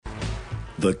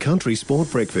The Country Sport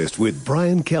Breakfast with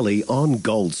Brian Kelly on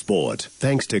Gold Sport.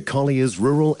 Thanks to Collier's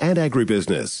Rural and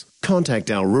Agribusiness. Contact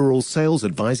our rural sales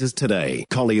advisors today.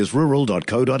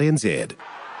 colliersrural.co.nz.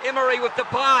 Emery with the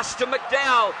pass to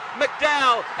McDowell.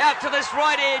 McDowell out to this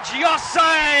right edge.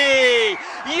 Yossei!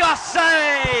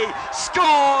 Yossei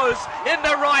scores in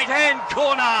the right-hand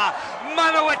corner.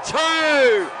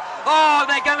 Manawatu. Oh,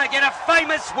 they're going to get a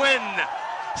famous win.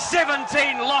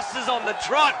 17 losses on the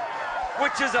trot,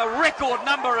 which is a record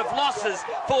number of losses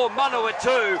for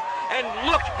Manawatu. And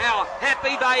look how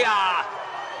happy they are.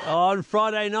 On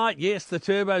Friday night, yes, the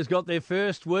Turbos got their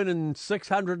first win in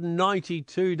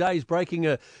 692 days, breaking,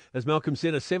 as Malcolm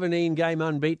said, a 17-game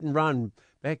unbeaten run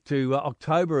back to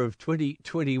October of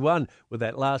 2021 with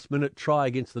that last-minute try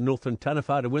against the Northern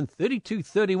Taniwha to win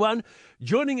 32-31.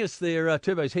 Joining us there,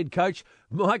 Turbos head coach,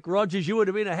 Mike Rodgers. You would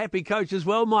have been a happy coach as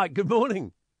well, Mike. Good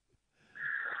morning.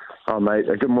 Oh, mate.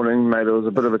 Good morning, mate. It was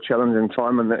a bit of a challenging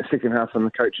time in that second half in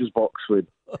the coach's box. I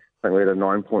think we had a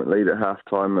 9-point lead at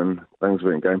half-time and things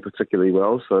weren't going particularly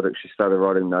well, so I'd actually started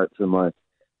writing notes in my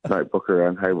notebook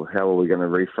around, hey, how are we going to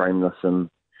reframe this and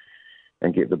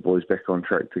get the boys back on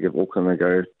track to give Auckland a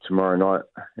go tomorrow night.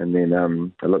 And then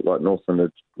it looked like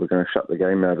Northland were going to shut the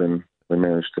game out, and we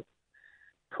managed to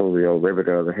pull the old rabbit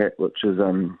out of the hat, which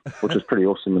is pretty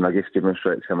awesome, and I guess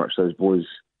demonstrates how much those boys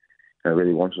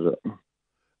really wanted it.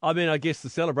 I mean, I guess the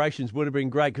celebrations would have been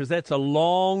great because that's a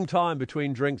long time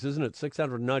between drinks, isn't it?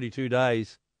 692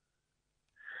 days.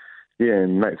 Yeah,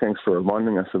 and mate, thanks for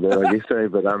reminding us of that, I guess,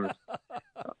 But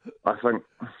I think,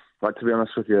 to be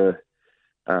honest with you,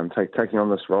 taking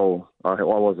on this role, I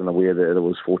wasn't aware that it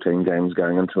was 14 games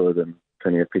going into it, and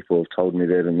plenty of people have told me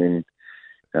that, and then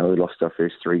we lost our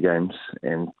first 3 games,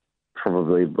 and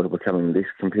probably we're becoming less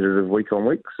competitive week on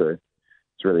week, so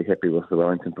it's really happy with the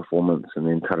Wellington performance, and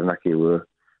then Taranaki were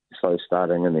slow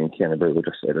starting, and then Canterbury were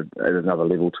just at another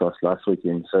level to us last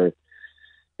weekend. So,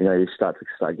 you start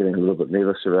getting a little bit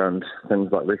nervous around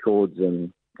things like records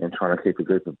and trying to keep a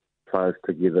group of players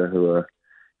together who are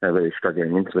really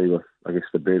struggling mentally with, I guess,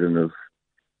 the burden of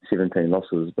 17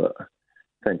 losses. But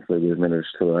thankfully, we've managed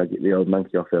to get the old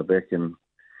monkey off our back, and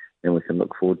we can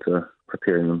look forward to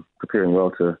preparing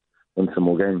well to win some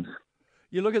more games.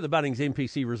 You look at the Bunnings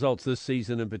NPC results this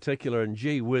season in particular, and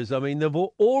gee whiz, I mean,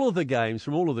 all of the games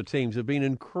from all of the teams have been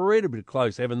incredibly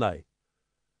close, haven't they?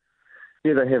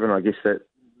 Yeah, they have, and I guess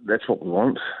that's what we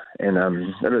want. And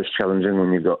it is challenging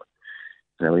when you've got,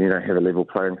 when you don't have a level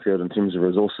playing field in terms of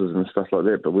resources and stuff like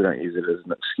that, but we don't use it as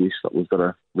an excuse. Like, we've got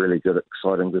a really good,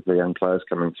 exciting group of young players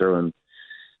coming through, and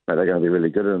they're going to be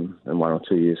really good in 1 or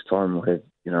 2 years' time. We'll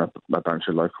have, a bunch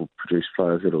of local produced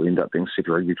players that will end up being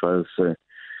Super Rugby players, so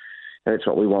that's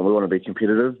what we want. We want to be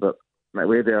competitive, but mate,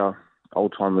 we had our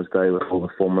old-timers day with all the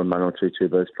former Manawatu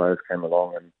Turbos players came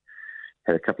along and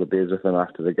had a couple of beers with them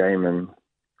after the game, and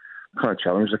kind of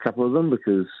challenged a couple of them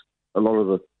because a lot of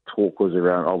the talk was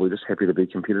around, we're just happy to be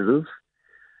competitive.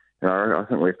 I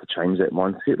think we have to change that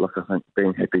mindset. Like, I think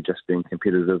being happy, just being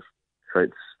competitive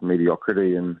creates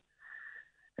mediocrity, and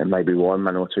maybe why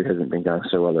Manawatu hasn't been going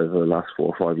so well over the last 4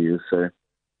 or 5 years. So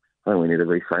I think we need to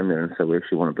reframe that and say we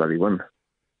actually want to bloody win.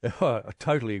 I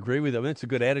totally agree with them. That's a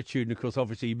good attitude. And, of course,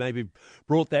 obviously you maybe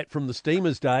brought that from the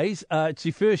Steamers days. It's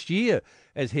your first year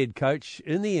as head coach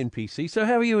in the NPC. So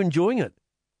how are you enjoying it?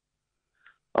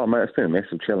 Oh, mate, it's been a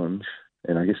massive challenge.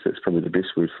 And I guess that's probably the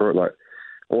best word for it. Like,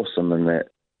 awesome in that,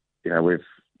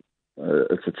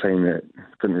 it's a team that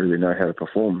didn't really know how to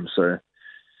perform. So,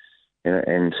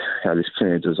 and there's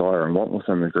plenty of desire and want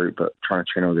within the group, but trying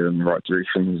to channel that in the right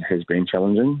direction has been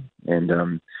challenging.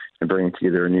 And bringing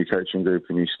together a new coaching group,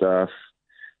 a new staff,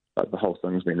 the whole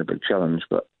thing's been a big challenge.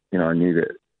 But, I knew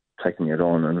that taking it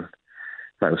on, and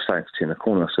they were starting to turn a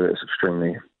corner, so that's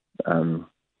extremely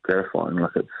gratifying.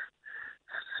 Like, it's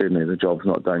certainly the job's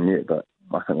not done yet, but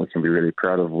I think we can be really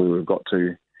proud of where we've got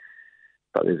to.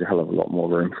 But there's a hell of a lot more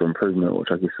room for improvement, which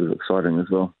I guess is exciting as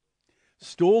well.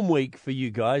 Storm week for you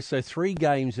guys, so 3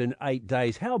 games in 8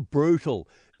 days. How brutal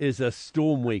is a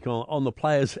storm week on the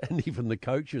players and even the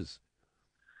coaches?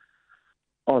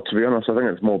 Oh, to be honest, I think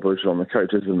it's more brutal on the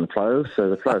coaches than the players. So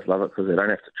the players love it because they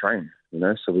don't have to train,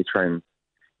 So we train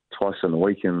twice in a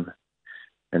week, and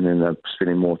then they're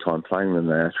spending more time playing than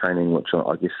they are training, which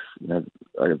I guess, the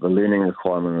learning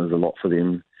requirement is a lot for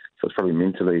them. So it's probably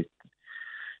mentally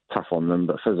tough on them,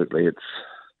 but physically it's,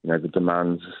 the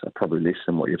demands are probably less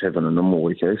than what you'd have in a normal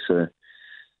week. So,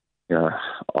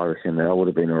 I reckon that I would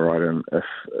have been all right, and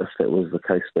if that was the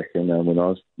case back in when I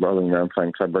was rolling around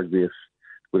playing club rugby, if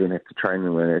we didn't have to train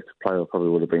and we didn't have to play, I probably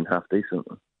would have been half decent.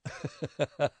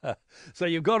 So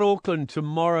you've got Auckland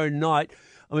tomorrow night.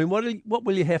 I mean, what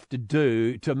will you have to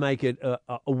do to make it a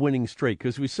winning streak?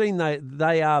 Because we've seen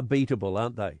they are beatable,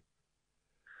 aren't they?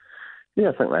 Yeah,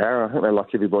 I think they are. I think they're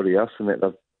like everybody else in that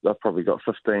they've probably got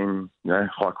 15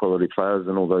 high-quality players,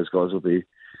 and all those guys will be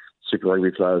Super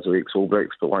Rugby players or ex-All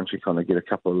Blacks. But once you kind of get a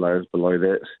couple of layers below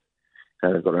that,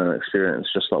 they've got an experience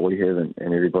just like we have and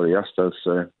everybody else does.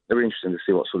 So it'll be interesting to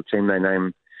see what sort of team they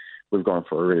name. We've gone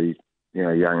for a really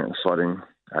young, exciting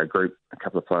group. A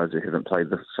couple of players who haven't played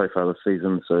so far this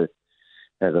season. So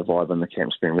the vibe in the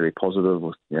camp's been really positive.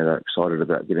 They're excited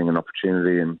about getting an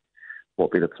opportunity, and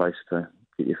what better place to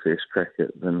get your first crack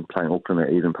at than playing Auckland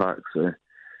at Eden Park. So,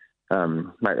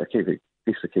 mate, the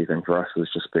key thing for us is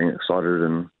just being excited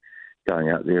and going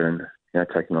out there and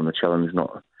taking on the challenge,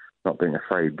 not being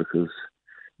afraid, because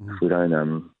if we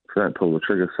don't pull the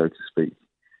trigger, so to speak,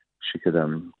 she could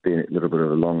be a little bit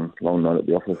of a long night at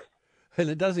the office. And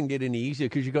it doesn't get any easier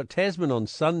because you've got Tasman on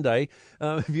Sunday.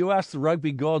 Have you asked the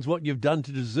rugby gods what you've done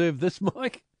to deserve this,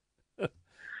 Mike?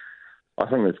 I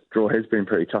think the draw has been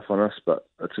pretty tough on us, but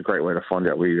it's a great way to find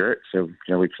out where you're at. So,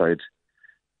 we played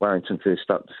Wellington first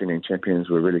up, defending champions.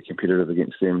 We're really competitive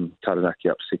against them. Taranaki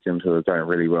up second, who are going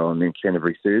really well, and then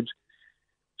Canterbury third.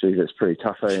 Gee, that's pretty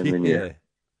tough, eh? And then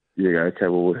you go, okay,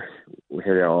 well, we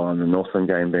had our eye on the Northland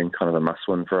game being kind of a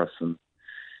must-win for us, and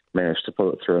managed to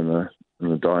pull it through in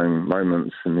the dying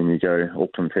moments, and then you go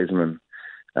Auckland, Tasman.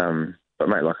 But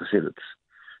mate, like I said,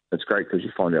 it's great because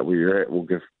you find out where you're at. We'll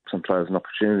give some players an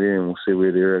opportunity, and we'll see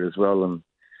where they're at as well. And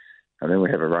then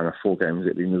we have a run of 4 games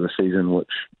at the end of the season,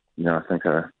 which I think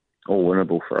are all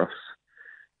winnable for us.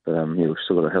 But we've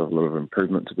still got to have a lot of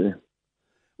improvement to do.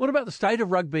 What about the state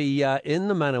of rugby in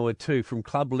the Manawa too, from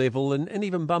club level and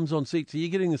even bums on seats? Are you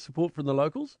getting the support from the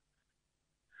locals?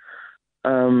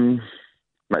 Mate,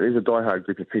 there's a diehard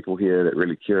group of people here that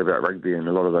really care about rugby, and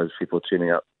a lot of those people are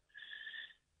turning up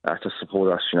to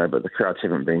support us, but the crowds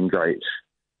haven't been great.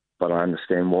 But I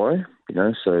understand why,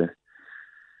 so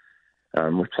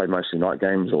we've played mostly night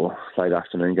games or late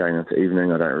afternoon going into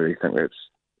evening. I don't really think that's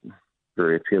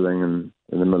very appealing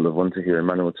in the middle of winter here in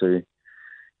Manawatu.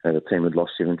 The team had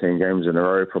lost 17 games in a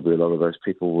row. Probably a lot of those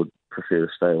people would prefer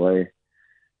to stay away.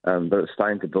 But it's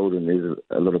starting to build, and there's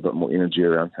a little bit more energy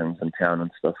around things in town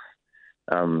and stuff.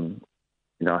 I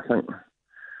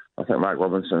think Mark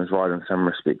Robinson is right in some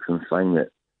respects in saying that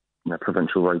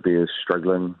provincial rugby is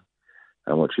struggling,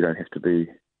 which you don't have to be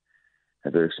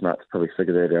very smart to probably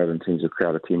figure that out in terms of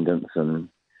crowd attendance and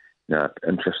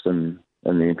interest in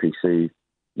the NPC.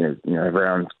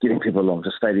 Around getting people along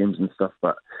to stadiums and stuff.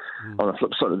 But on the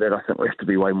flip side of that, I think we have to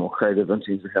be way more creative in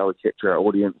terms of how we capture our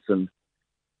audience and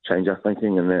change our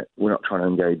thinking, and that we're not trying to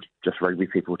engage just rugby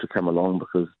people to come along,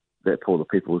 because that pool of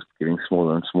people is getting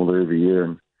smaller and smaller every year,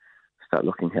 and start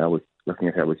looking at how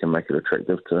we can make it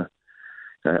attractive to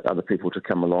other people to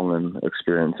come along and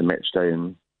experience a match day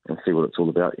and see what it's all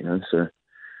about. So I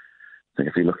think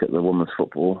if you look at the women's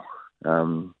football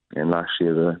and last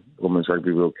year the Women's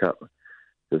Rugby World Cup,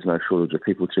 there's no shortage of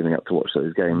people turning up to watch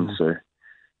those games. So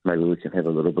maybe we can have a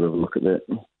little bit of a look at that.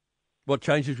 What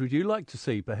changes would you like to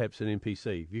see, perhaps, in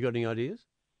NPC? Have you got any ideas?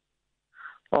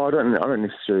 Oh, I don't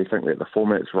necessarily think that the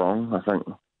format's wrong. I think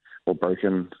or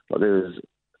broken. Like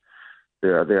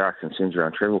there are concerns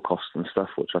around travel costs and stuff,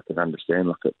 which I can understand.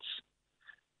 Like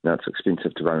it's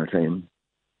expensive to run a team,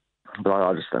 but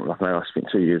I just think I spent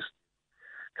 2 years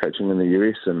coaching in the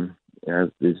US, and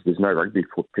there's no rugby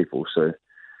people, so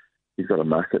you've got to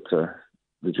market to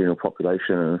the general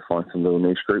population and find some little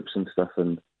niche groups and stuff.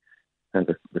 And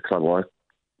the club I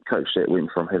coached at went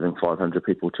from having 500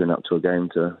 people turn up to a game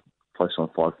to close on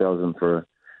 5,000 for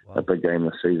a big game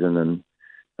this season. And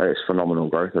it's phenomenal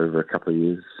growth over a couple of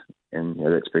years. And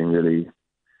that's been really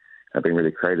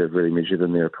creative, really measured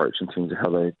in their approach in terms of how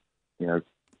they,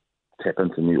 tap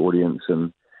into new audience,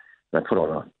 and they put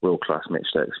on a world-class match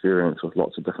day experience with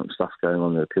lots of different stuff going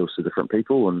on that appeals to different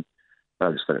people. And I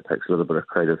just think it takes a little bit of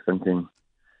creative thinking.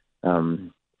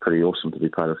 Pretty awesome to be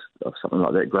part of something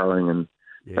like that growing, and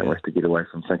don't have to get away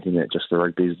from thinking that just the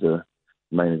rugby is the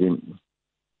main event.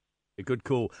 A good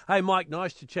call. Hey, Mike,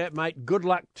 nice to chat, mate. Good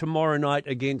luck tomorrow night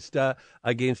against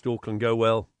Auckland. Go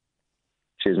well.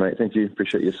 Cheers, mate. Thank you.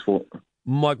 Appreciate your support.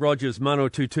 Mike Rodgers,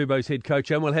 Manawatu Tubo's head coach,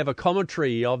 and we'll have a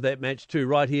commentary of that match too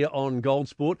right here on Gold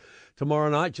Sport tomorrow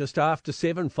night, just after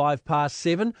 7,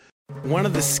 7:05. One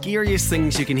of the scariest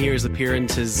things you can hear as a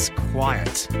parent is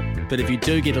quiet. But if you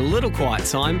do get a little quiet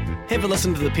time, have a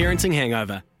listen to The Parenting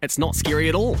Hangover. it's not scary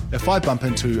at all. If I bump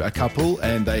into a couple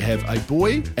and they have a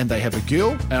boy and they have a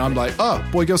girl, and I'm like, oh,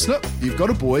 boy, girl, snip. You've got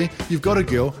a boy, you've got a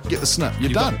girl, get the snip.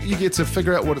 You're done. You get to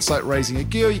figure out what it's like raising a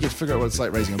girl, you get to figure out what it's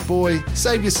like raising a boy,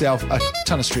 save yourself a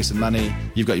ton of stress and money.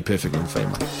 You've got your perfect little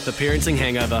family. The Parenting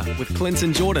Hangover with Clint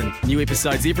and Jordan. New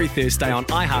episodes every Thursday on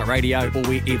iHeartRadio or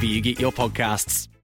wherever you get your podcasts.